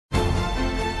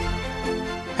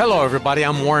Hello, everybody.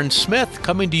 I'm Warren Smith,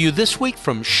 coming to you this week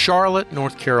from Charlotte,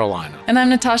 North Carolina. And I'm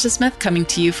Natasha Smith, coming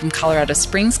to you from Colorado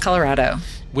Springs, Colorado.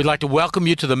 We'd like to welcome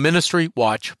you to the Ministry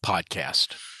Watch podcast.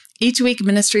 Each week,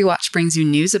 Ministry Watch brings you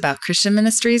news about Christian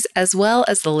ministries, as well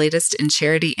as the latest in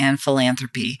charity and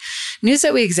philanthropy. News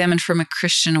that we examine from a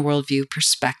Christian worldview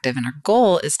perspective, and our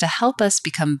goal is to help us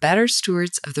become better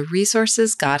stewards of the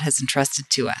resources God has entrusted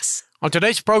to us. On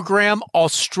today's program,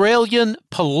 Australian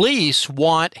police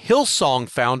want Hillsong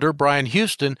founder Brian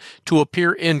Houston to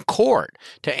appear in court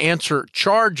to answer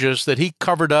charges that he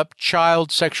covered up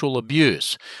child sexual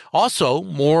abuse. Also,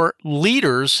 more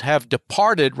leaders have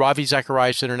departed Ravi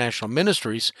Zacharias International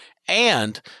Ministries,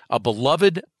 and a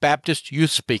beloved Baptist youth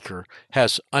speaker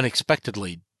has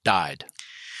unexpectedly died.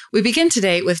 We begin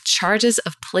today with charges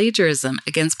of plagiarism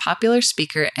against popular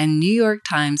speaker and New York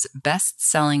Times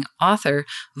best-selling author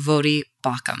Voddie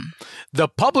Baucham. The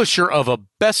publisher of a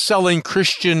best-selling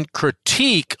Christian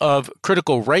critique of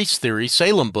critical race theory,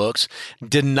 Salem Books,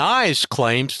 denies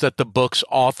claims that the book's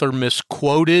author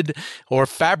misquoted or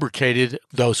fabricated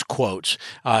those quotes.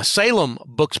 Salem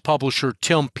Books publisher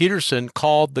Tim Peterson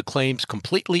called the claims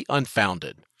completely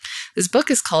unfounded. This book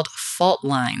is called Fault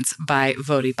Lines by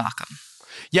Voddie Baucham.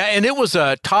 Yeah, and it was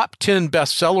a top 10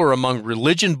 bestseller among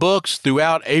religion books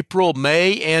throughout April,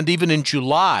 May, and even in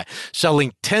July,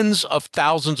 selling tens of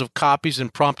thousands of copies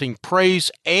and prompting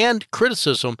praise and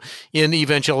criticism in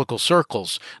evangelical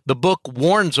circles. The book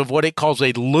warns of what it calls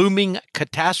a looming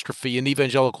catastrophe in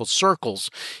evangelical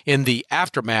circles in the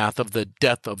aftermath of the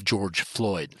death of George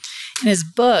Floyd. In his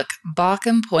book,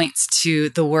 Baucham points to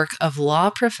the work of law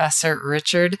professor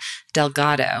Richard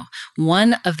Delgado,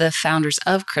 one of the founders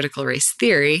of critical race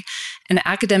theory, an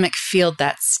academic field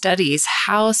that studies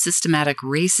how systematic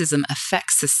racism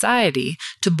affects society,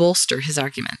 to bolster his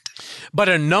argument. But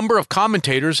a number of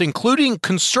commentators, including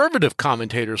conservative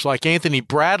commentators like Anthony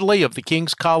Bradley of the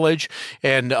King's College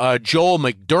and Joel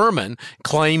McDurmon,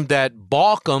 claim that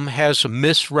Baucham has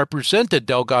misrepresented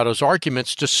Delgado's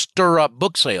arguments to stir up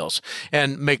book sales.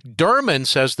 And McDurmon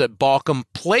says that Baucham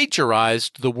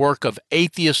plagiarized the work of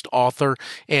atheist author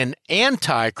and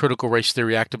anti-critical race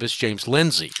theory activist James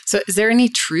Lindsay. So is there any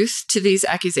truth to these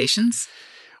accusations?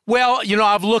 Well,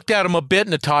 I've looked at them a bit,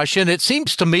 Natasha, and it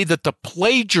seems to me that the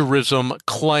plagiarism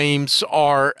claims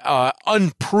are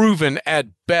unproven at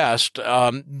best.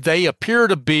 They appear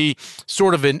to be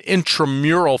sort of an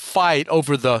intramural fight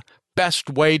over the best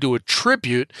way to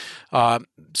attribute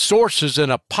sources in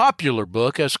a popular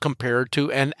book as compared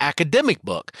to an academic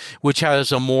book, which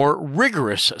has a more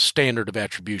rigorous standard of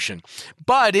attribution.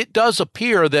 But it does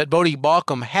appear that Voddie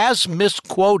Baucham has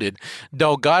misquoted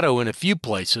Delgado in a few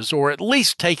places, or at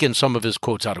least taken some of his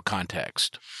quotes out of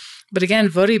context. But again,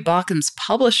 Voddie Baucham's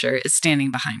publisher is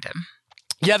standing behind him.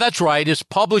 Yeah, that's right. His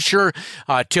publisher,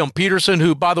 Tim Peterson,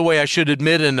 who, by the way, I should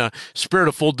admit in a spirit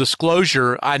of full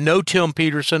disclosure, I know Tim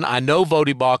Peterson, I know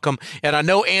Voddie Baucham, and I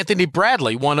know Anthony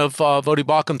Bradley, one of Voddie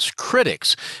Baucham's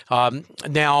critics.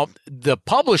 Now, the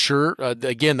publisher,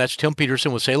 again, that's Tim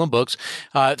Peterson with Salem Books,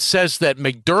 says that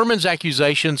McDurmon's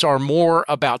accusations are more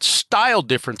about style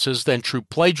differences than true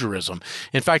plagiarism.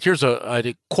 In fact, here's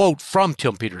a quote from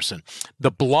Tim Peterson.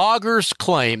 The blogger's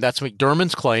claim, that's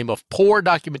McDurmon's claim, of poor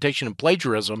documentation and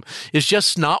plagiarism is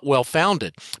just not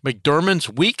well-founded. McDurmon's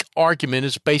weak argument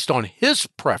is based on his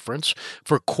preference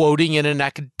for quoting in an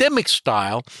academic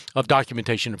style of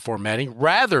documentation and formatting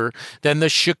rather than the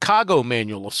Chicago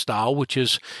Manual of Style, which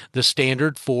is the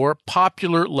standard for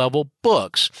popular-level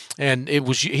books. And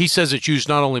he says it's used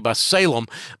not only by Salem,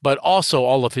 but also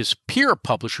all of his peer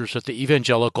publishers at the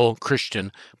Evangelical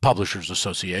Christian Publishers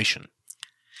Association.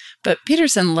 But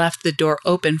Peterson left the door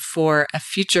open for a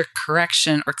future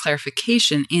correction or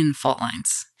clarification in Fault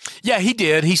Lines. Yeah, he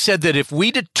did. He said that if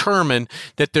we determine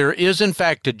that there is, in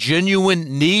fact, a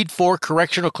genuine need for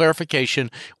correction or clarification,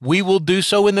 we will do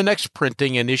so in the next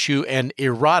printing and issue an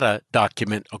errata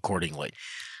document accordingly.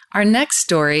 Our next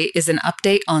story is an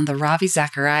update on the Ravi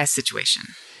Zacharias situation.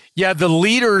 Yeah, the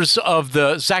leaders of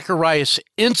the Zacharias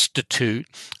Institute,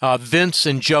 Vince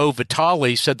and Joe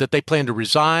Vitale, said that they plan to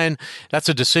resign. That's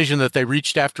a decision that they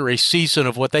reached after a season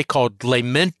of what they called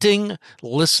lamenting,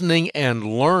 listening,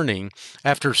 and learning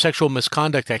after sexual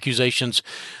misconduct accusations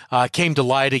came to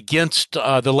light against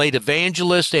the late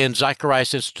evangelist and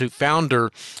Zacharias Institute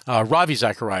founder, Ravi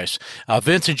Zacharias.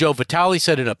 Vince and Joe Vitale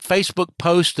said in a Facebook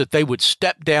post that they would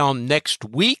step down next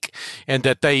week and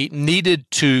that they needed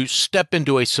to step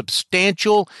into a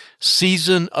substantial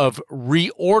season of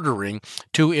reordering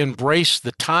to embrace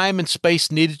the time and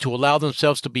space needed to allow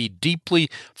themselves to be deeply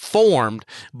formed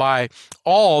by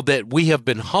all that we have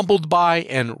been humbled by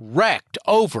and wrecked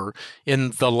over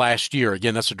in the last year.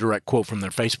 Again, that's a direct quote from their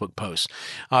Facebook post.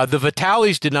 The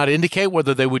Vitalis did not indicate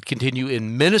whether they would continue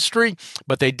in ministry,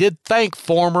 but they did thank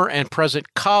former and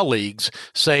present colleagues,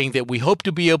 saying that we hope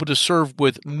to be able to serve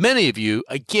with many of you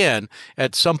again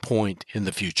at some point in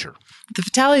the future. The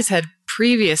Vitalis had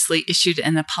previously issued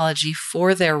an apology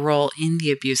for their role in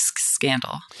the abuse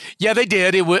scandal. Yeah, they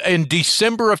did. It was in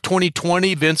December of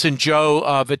 2020. Vince and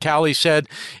Joe Vitale said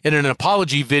in an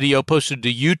apology video posted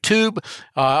to YouTube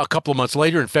a couple of months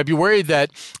later in February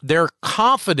that their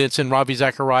confidence in Ravi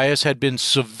Zacharias had been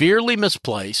severely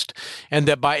misplaced, and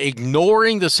that by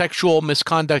ignoring the sexual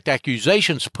misconduct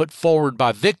accusations put forward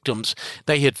by victims,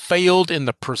 they had failed in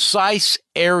the precise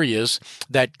areas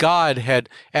that God had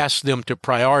asked them to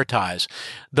prioritize.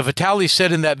 The Vitalis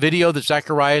said in that video that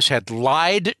Zacharias had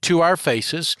lied to our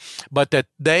faces, but that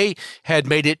they had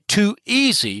made it too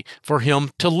easy for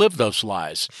him to live those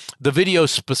lies. The video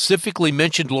specifically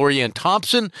mentioned Lorianne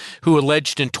Thompson, who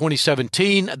alleged in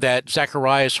 2017 that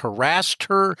Zacharias harassed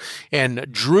her and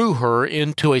drew her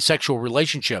into a sexual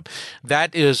relationship.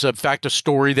 That is, in fact, a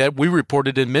story that we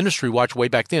reported in Ministry Watch way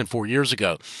back then, 4 years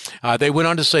ago. They went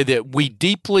on to say that we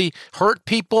deeply hurt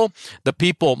people, the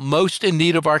people most in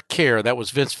need of our care. That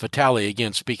was Vince Vitale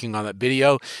again speaking on that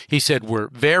video. He said, "We're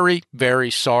very,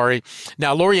 very sorry."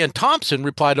 Now, Lorianne Thompson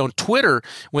replied on Twitter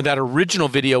when that original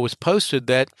video was posted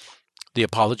that the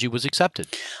apology was accepted.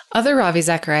 Other Ravi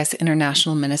Zacharias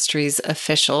International Ministries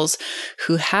officials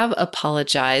who have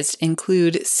apologized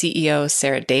include CEO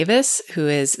Sarah Davis, who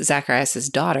is Zacharias'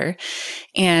 daughter,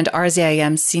 and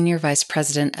RZIM Senior Vice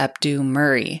President Abdu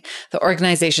Murray. The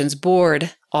organization's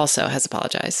board also has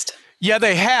apologized. Yeah,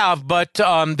 they have, but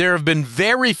there have been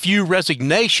very few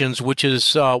resignations, which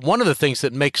is one of the things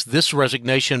that makes this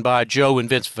resignation by Joe and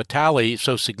Vince Vitale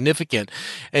so significant.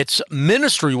 It's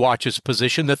Ministry Watch's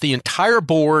position that the entire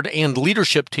board and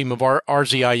leadership team of our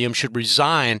RZIM should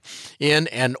resign in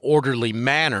an orderly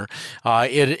manner.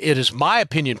 It is my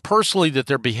opinion personally that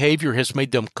their behavior has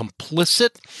made them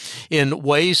complicit in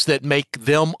ways that make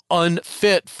them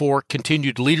unfit for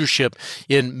continued leadership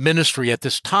in ministry at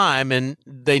this time, and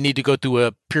they need to go through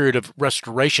a period of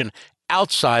restoration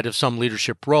outside of some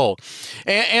leadership role.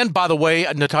 And by the way,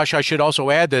 Natasha, I should also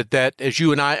add that as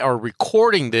you and I are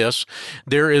recording this,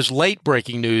 there is late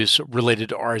breaking news related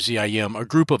to RZIM. A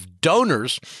group of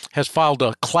donors has filed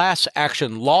a class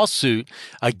action lawsuit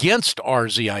against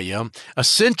RZIM.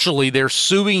 Essentially, they're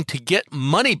suing to get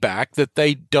money back that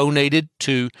they donated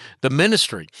to the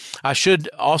ministry. I should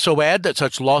also add that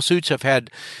such lawsuits have had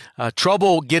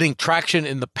trouble getting traction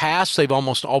in the past. They've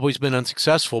almost always been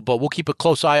unsuccessful, but we'll keep a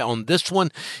close eye on this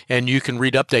one, and you can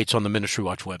read updates on the Ministry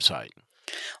Watch website.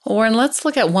 Well, Warren, let's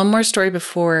look at one more story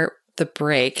before the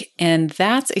break, and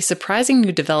that's a surprising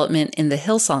new development in the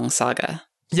Hillsong saga.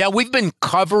 Yeah, we've been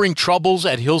covering troubles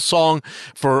at Hillsong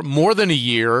for more than a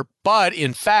year, but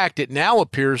in fact, it now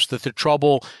appears that the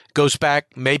trouble goes back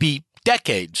maybe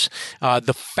decades.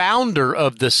 The founder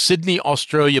of the Sydney,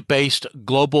 Australia-based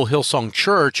Global Hillsong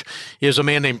Church is a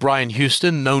man named Brian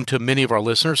Houston, known to many of our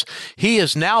listeners. He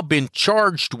has now been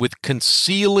charged with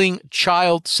concealing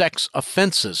child sex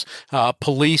offenses,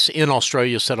 police in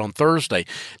Australia said on Thursday.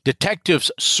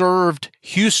 Detectives served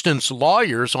Houston's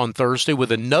lawyers on Thursday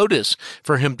with a notice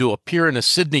for him to appear in a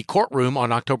Sydney courtroom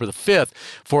on October the 5th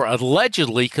for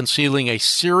allegedly concealing a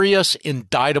serious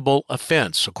indictable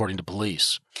offense, according to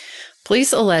police.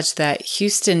 Police allege that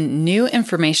Houston knew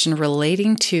information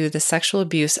relating to the sexual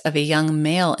abuse of a young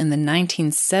male in the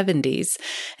 1970s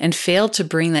and failed to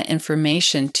bring that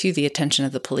information to the attention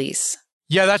of the police.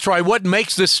 Yeah, that's right. What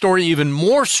makes this story even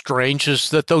more strange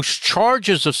is that those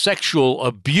charges of sexual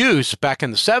abuse back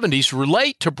in the 70s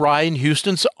relate to Brian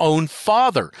Houston's own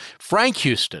father, Frank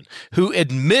Houston, who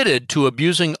admitted to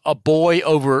abusing a boy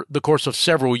over the course of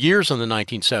several years in the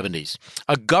 1970s.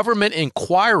 A government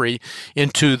inquiry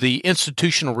into the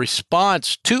institutional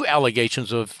response to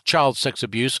allegations of child sex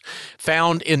abuse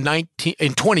found in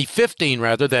 2015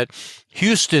 that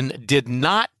Houston did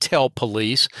not tell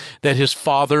police that his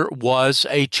father was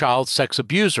a child sex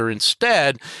abuser.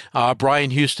 Instead, Brian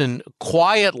Houston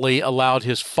quietly allowed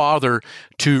his father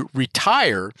to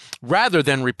retire rather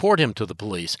than report him to the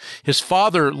police. His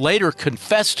father later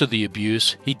confessed to the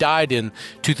abuse. He died in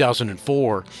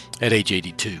 2004 at age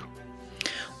 82.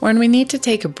 Warren, we need to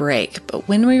take a break, but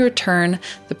when we return,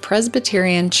 the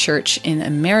Presbyterian Church in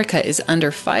America is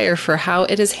under fire for how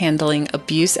it is handling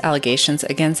abuse allegations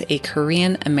against a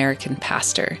Korean American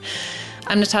pastor.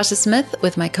 I'm Natasha Smith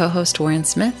with my co-host Warren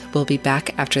Smith. We'll be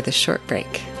back after this short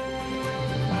break.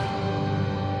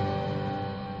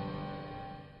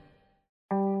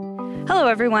 Hello,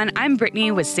 everyone. I'm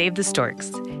Brittany with Save the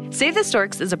Storks. Save the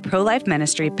Storks is a pro-life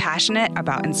ministry passionate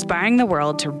about inspiring the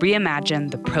world to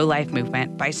reimagine the pro-life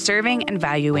movement by serving and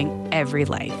valuing every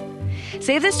life.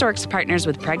 Save the Storks partners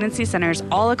with pregnancy centers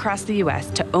all across the U.S.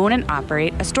 to own and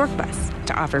operate a stork bus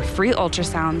to offer free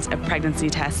ultrasounds and pregnancy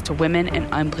tests to women in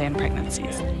unplanned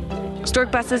pregnancies.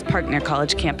 Stork buses park near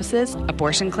college campuses,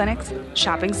 abortion clinics,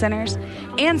 shopping centers,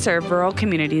 and serve rural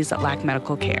communities that lack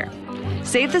medical care.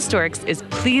 Save the Storks is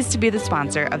pleased to be the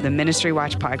sponsor of the Ministry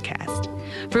Watch podcast.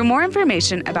 For more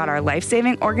information about our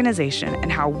life-saving organization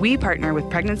and how we partner with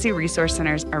pregnancy resource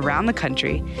centers around the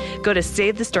country, go to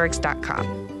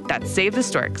SaveTheStorks.com. That's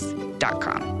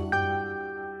SaveTheStorks.com.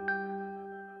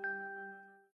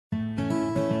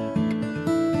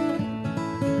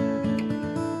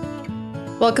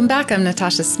 Welcome back. I'm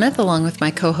Natasha Smith along with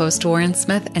my co-host Warren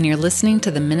Smith, and you're listening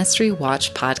to the Ministry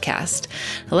Watch podcast.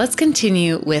 Now let's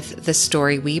continue with the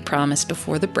story we promised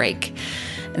before the break.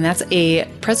 And that's a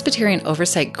Presbyterian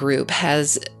oversight group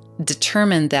has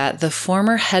determined that the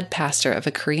former head pastor of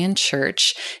a Korean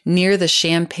church near the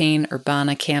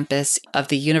Champaign-Urbana campus of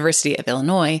the University of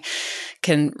Illinois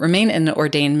can remain an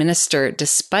ordained minister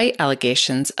despite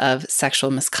allegations of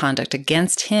sexual misconduct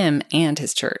against him and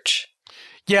his church.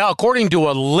 Yeah, according to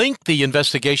a lengthy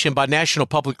investigation by national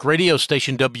public radio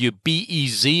station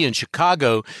WBEZ in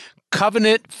Chicago,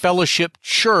 Covenant Fellowship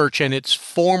Church and its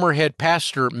former head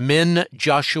pastor, Min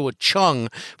Joshua Chung,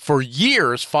 for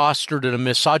years fostered a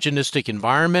misogynistic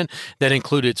environment that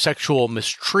included sexual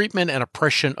mistreatment and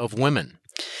oppression of women.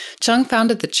 Chung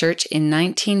founded the church in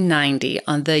 1990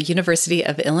 on the University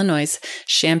of Illinois'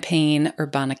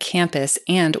 Champaign-Urbana campus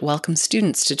and welcomed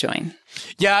students to join.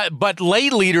 Yeah, but lay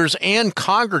leaders and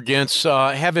congregants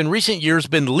have in recent years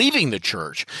been leaving the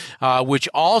church, which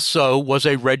also was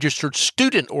a registered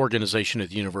student organization at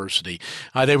the university.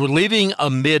 They were leaving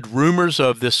amid rumors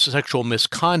of this sexual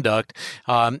misconduct.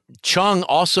 Chung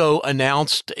also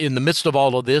announced in the midst of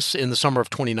all of this in the summer of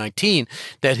 2019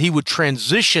 that he would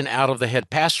transition out of the head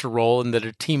pastor role and that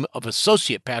a team of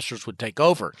associate pastors would take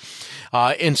over.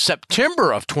 In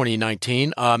September of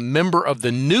 2019, a member of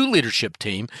the new leadership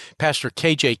team, Pastor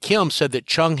KJ Kim, said that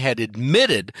Chung had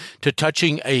admitted to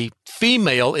touching a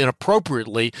female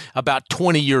inappropriately about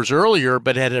 20 years earlier,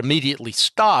 but had immediately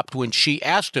stopped when she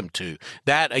asked him to.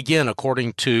 That, again,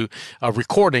 according to a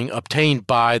recording obtained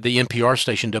by the NPR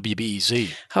station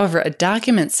WBEZ. However, a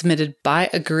document submitted by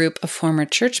a group of former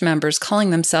church members calling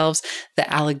themselves the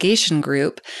Allegation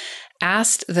Group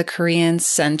asked the Korean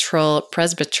Central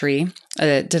Presbytery,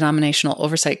 a denominational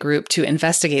oversight group, to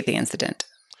investigate the incident.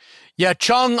 Yeah,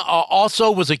 Chung also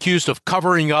was accused of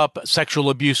covering up sexual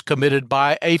abuse committed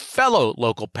by a fellow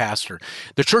local pastor.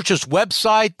 The church's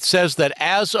website says that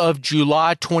as of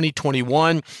July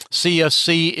 2021,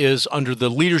 CFC is under the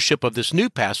leadership of this new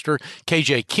pastor,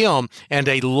 KJ Kim, and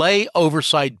a lay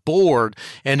oversight board,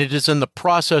 and it is in the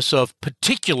process of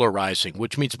particularizing,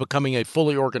 which means becoming a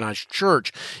fully organized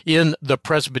church in the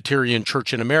Presbyterian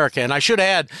Church in America. And I should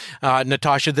add,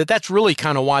 Natasha, that that's really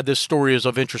kind of why this story is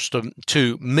of interest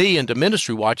to me and to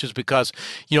Ministry Watch, is because,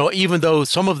 even though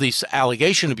some of these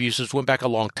allegation abuses went back a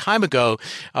long time ago,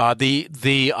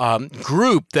 the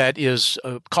group that is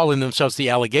calling themselves the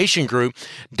Allegation Group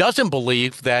doesn't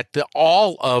believe that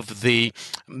all of the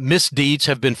misdeeds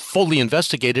have been fully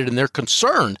investigated, and they're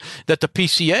concerned that the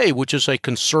PCA, which is a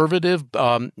conservative,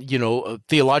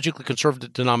 theologically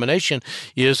conservative denomination,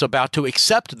 is about to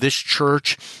accept this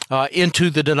church into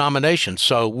the denomination.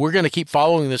 So we're going to keep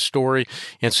following this story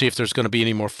and see if there's going to be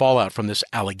any more fallout from this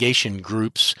Allegation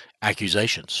Group's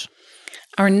accusations.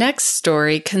 Our next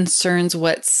story concerns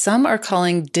what some are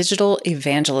calling digital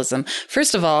evangelism.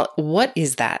 First of all, what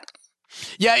is that?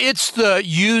 Yeah, it's the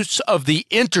use of the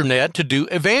internet to do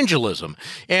evangelism.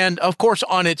 And of course,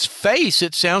 on its face,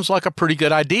 it sounds like a pretty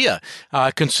good idea.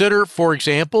 Consider, for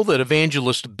example, that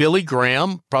evangelist Billy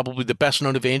Graham, probably the best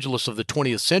known evangelist of the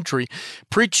 20th century,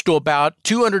 preached to about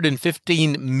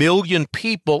 215 million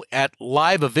people at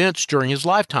live events during his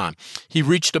lifetime. He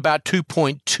reached about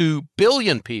 2.2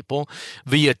 billion people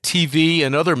via TV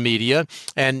and other media.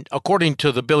 And according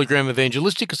to the Billy Graham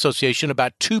Evangelistic Association,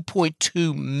 about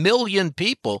 2.2 million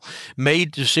people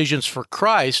made decisions for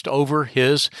Christ over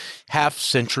his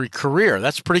half-century career.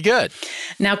 That's pretty good.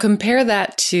 Now compare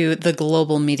that to the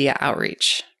global media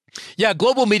outreach. Yeah,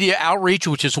 global media outreach,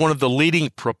 which is one of the leading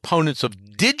proponents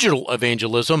of digital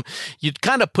evangelism, it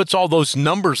kind of puts all those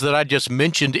numbers that I just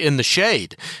mentioned in the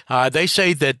shade. They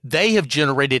say that they have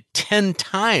generated 10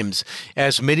 times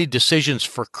as many decisions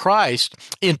for Christ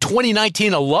in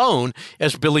 2019 alone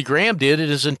as Billy Graham did in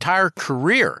his entire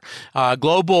career.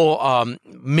 Global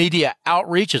Media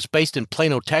Outreach is based in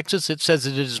Plano, Texas. It says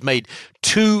that it has made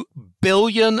 2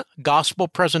 billion gospel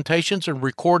presentations and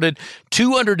recorded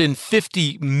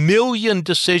 250 million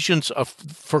decisions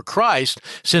for Christ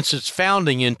since its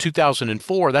founding in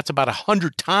 2004. That's about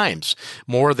 100 times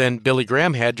more than Billy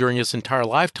Graham had during his entire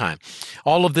lifetime.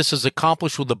 All of this is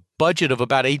accomplished with a budget of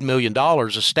about $8 million, a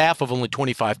staff of only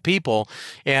 25 people,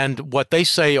 and what they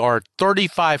say are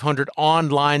 3,500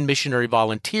 online missionary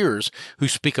volunteers who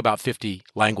speak about 50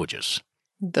 languages.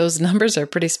 Those numbers are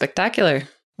pretty spectacular.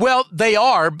 Well, they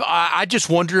are. I just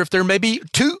wonder if they're maybe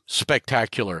too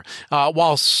spectacular.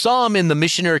 While some in the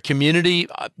missionary community,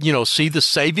 see the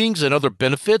savings and other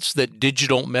benefits that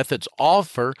digital methods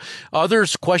offer,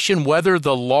 others question whether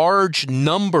the large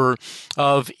number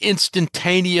of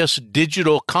instantaneous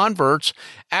digital converts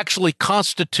actually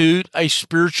constitute a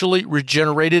spiritually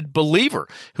regenerated believer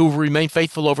who will remain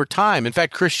faithful over time. In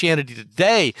fact, Christianity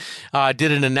Today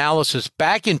did an analysis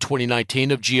back in 2019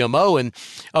 of GMO, and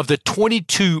of the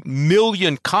 22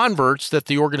 million converts that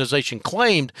the organization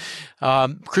claimed,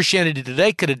 Christianity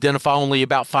Today could identify only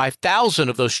about 5,000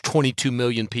 of those 22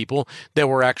 million people that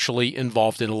were actually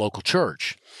involved in a local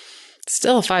church.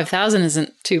 Still, 5,000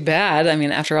 isn't too bad. I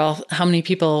mean, after all, how many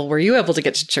people were you able to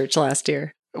get to church last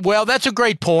year? Well, that's a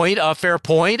great point, a fair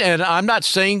point, and I'm not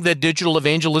saying that digital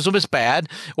evangelism is bad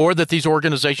or that these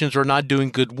organizations are not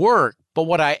doing good work. But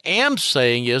what I am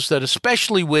saying is that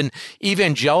especially when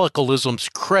evangelicalism's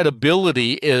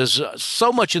credibility is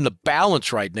so much in the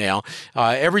balance right now,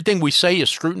 everything we say is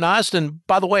scrutinized. And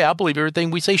by the way, I believe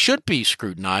everything we say should be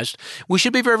scrutinized. We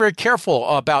should be very, very careful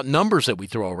about numbers that we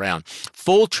throw around.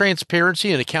 Full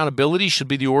transparency and accountability should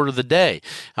be the order of the day.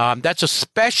 That's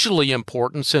especially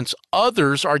important since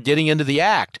others are getting into the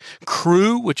act.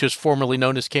 Cru, which is formerly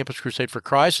known as Campus Crusade for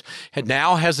Christ,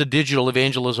 now has a digital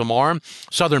evangelism arm.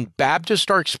 Southern Baptists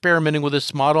are experimenting with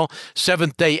this model.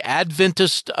 Seventh-day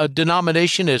Adventist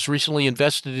denomination has recently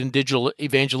invested in digital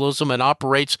evangelism and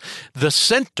operates the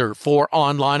Center for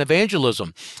Online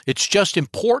Evangelism. It's just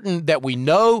important that we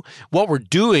know what we're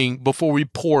doing before we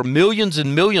pour millions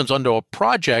and millions onto a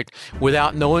project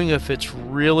without knowing if it's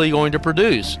really going to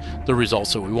produce the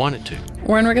results that we want it to.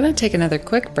 Warren, we're going to take another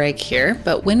quick break here,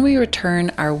 but when we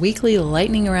return, our weekly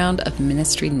lightning round of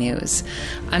ministry news.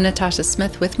 I'm Natasha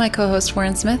Smith with my co-host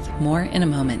Warren Smith. More in a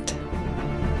moment.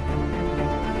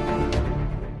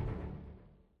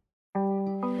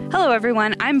 Hello,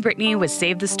 everyone. I'm Brittany with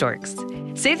Save the Storks.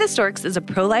 Save the Storks is a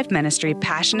pro-life ministry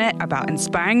passionate about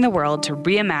inspiring the world to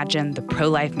reimagine the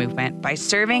pro-life movement by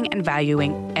serving and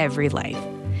valuing every life.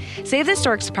 Save the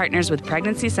Storks partners with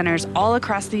pregnancy centers all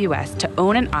across the U.S. to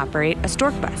own and operate a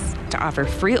stork bus to offer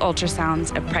free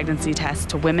ultrasounds and pregnancy tests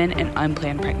to women in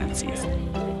unplanned pregnancies.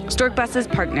 Stork buses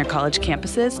park near college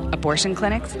campuses, abortion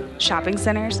clinics, shopping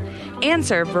centers, and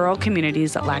serve rural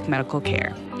communities that lack medical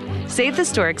care. Save the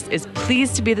Storks is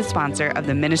pleased to be the sponsor of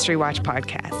the Ministry Watch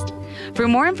podcast. For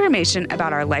more information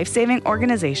about our life-saving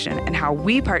organization and how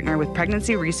we partner with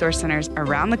pregnancy resource centers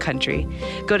around the country,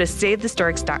 go to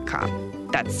SaveTheStorks.com.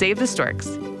 That's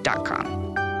SaveTheStorks.com.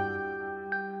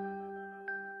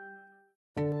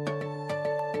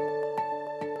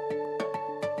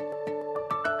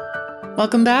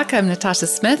 Welcome back. I'm Natasha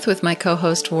Smith with my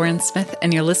co-host Warren Smith,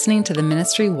 and you're listening to the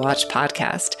Ministry Watch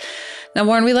podcast. Now,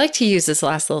 Warren, we like to use this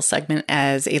last little segment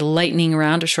as a lightning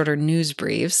round of shorter news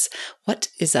briefs. What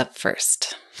is up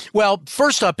first? Well,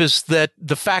 first up is that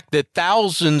the fact that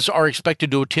thousands are expected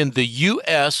to attend the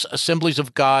U.S. Assemblies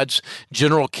of God's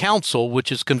General Council,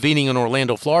 which is convening in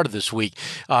Orlando, Florida this week.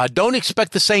 Don't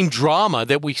expect the same drama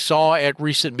that we saw at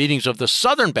recent meetings of the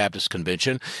Southern Baptist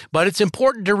Convention, but it's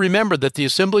important to remember that the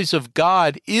Assemblies of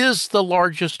God is the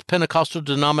largest Pentecostal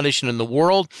denomination in the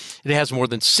world. It has more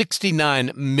than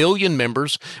 69 million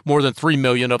members, more than 3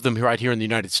 million of them right here in the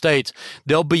United States.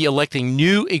 They'll be electing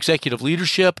new executive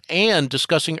leadership and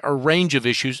discussing a range of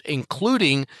issues,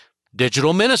 including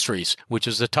digital ministries, which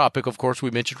is the topic, of course,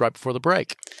 we mentioned right before the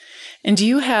break. And do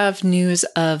you have news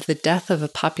of the death of a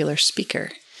popular speaker?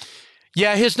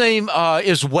 Yeah, his name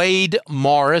is Wade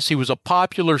Morris. He was a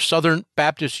popular Southern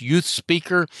Baptist youth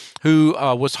speaker who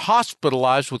was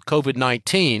hospitalized with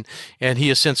COVID-19, and he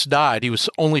has since died. He was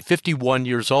only 51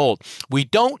 years old. We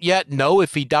don't yet know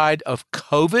if he died of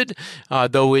COVID,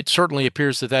 though it certainly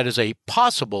appears that that is a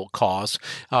possible cause.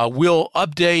 We'll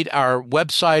update our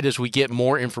website as we get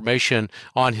more information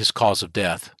on his cause of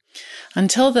death.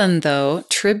 Until then, though,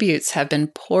 tributes have been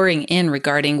pouring in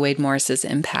regarding Wade Morris's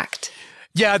impact.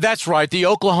 Yeah, that's right. The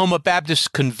Oklahoma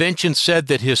Baptist Convention said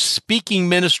that his speaking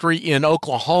ministry in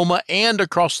Oklahoma and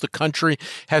across the country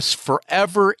has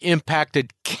forever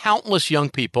impacted countless young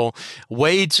people.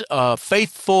 Wade's a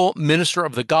faithful minister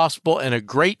of the gospel and a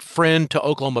great friend to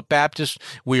Oklahoma Baptist.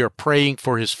 We are praying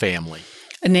for his family.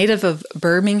 A native of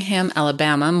Birmingham,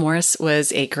 Alabama, Morris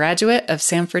was a graduate of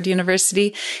Samford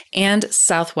University and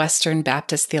Southwestern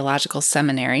Baptist Theological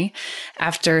Seminary.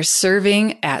 After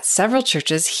serving at several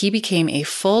churches, he became a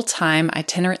full-time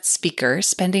itinerant speaker,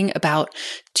 spending about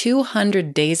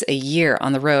 200 days a year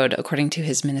on the road, according to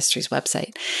his ministry's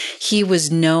website. He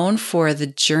was known for the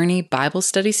Journey Bible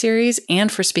Study Series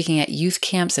and for speaking at youth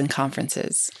camps and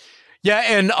conferences. Yeah,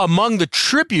 and among the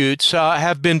tributes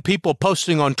have been people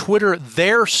posting on Twitter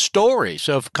their stories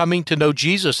of coming to know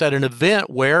Jesus at an event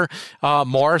where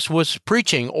Morris was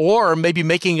preaching, or maybe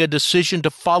making a decision to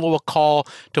follow a call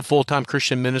to full-time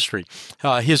Christian ministry.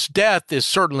 His death is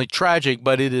certainly tragic,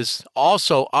 but it is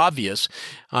also obvious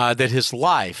that his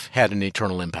life had an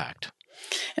eternal impact.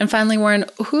 And finally, Warren,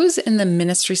 who's in the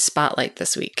ministry spotlight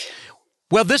this week?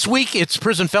 Well, this week, it's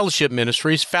Prison Fellowship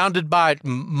Ministries, founded by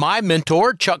my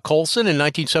mentor, Chuck Colson, in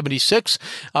 1976.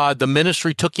 The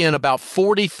ministry took in about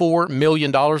 $44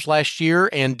 million last year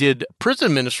and did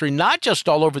prison ministry, not just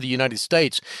all over the United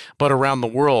States, but around the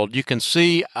world. You can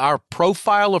see our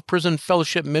profile of Prison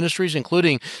Fellowship Ministries,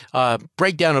 including a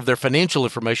breakdown of their financial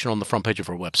information on the front page of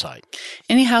our website.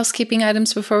 Any housekeeping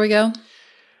items before we go?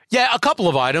 Yeah, a couple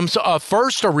of items.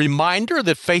 First, a reminder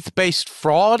that Faith-Based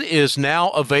Fraud is now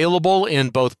available in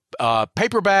both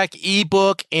paperback,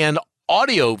 ebook, and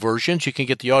audio versions. You can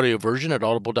get the audio version at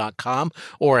audible.com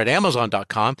or at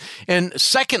amazon.com. And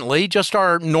secondly, just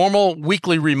our normal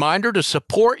weekly reminder to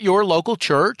support your local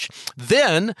church,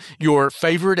 then your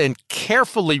favorite and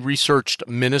carefully researched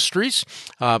ministries,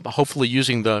 hopefully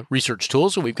using the research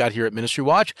tools that we've got here at Ministry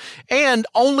Watch. And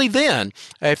only then,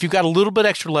 if you've got a little bit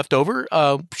extra left over,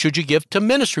 should you give to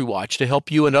Ministry Watch to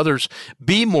help you and others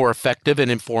be more effective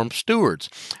and informed stewards.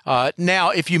 Now,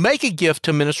 if you make a gift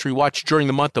to Ministry Watch during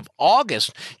the month of August,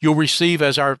 you'll receive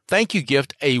as our thank you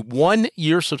gift a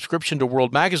 1-year subscription to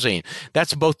World Magazine.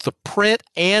 That's both the print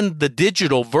and the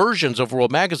digital versions of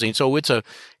World Magazine. So it's a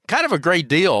kind of a great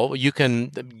deal. You can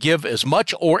give as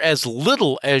much or as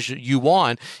little as you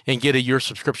want and get a year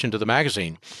subscription to the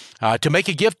magazine. To make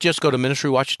a gift, just go to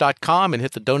ministrywatch.com and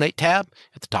hit the donate tab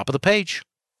at the top of the page.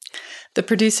 The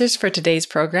producers for today's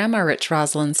program are Rich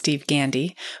Rosell and Steve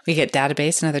Gandy. We get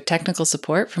database and other technical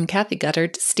support from Kathy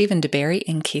Guttard, Stephen DeBerry,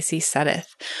 and Casey Suddeth.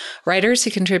 Writers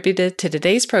who contributed to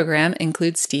today's program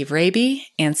include Steve Raby,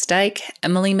 Ann Steich,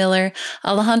 Emily Miller,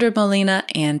 Alejandro Molina,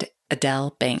 and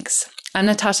Adele Banks. I'm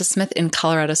Natasha Smith in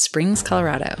Colorado Springs,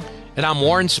 Colorado. And I'm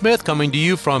Warren Smith, coming to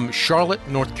you from Charlotte,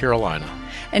 North Carolina.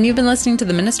 And you've been listening to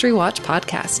the Ministry Watch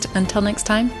podcast. Until next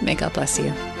time, may God bless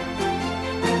you.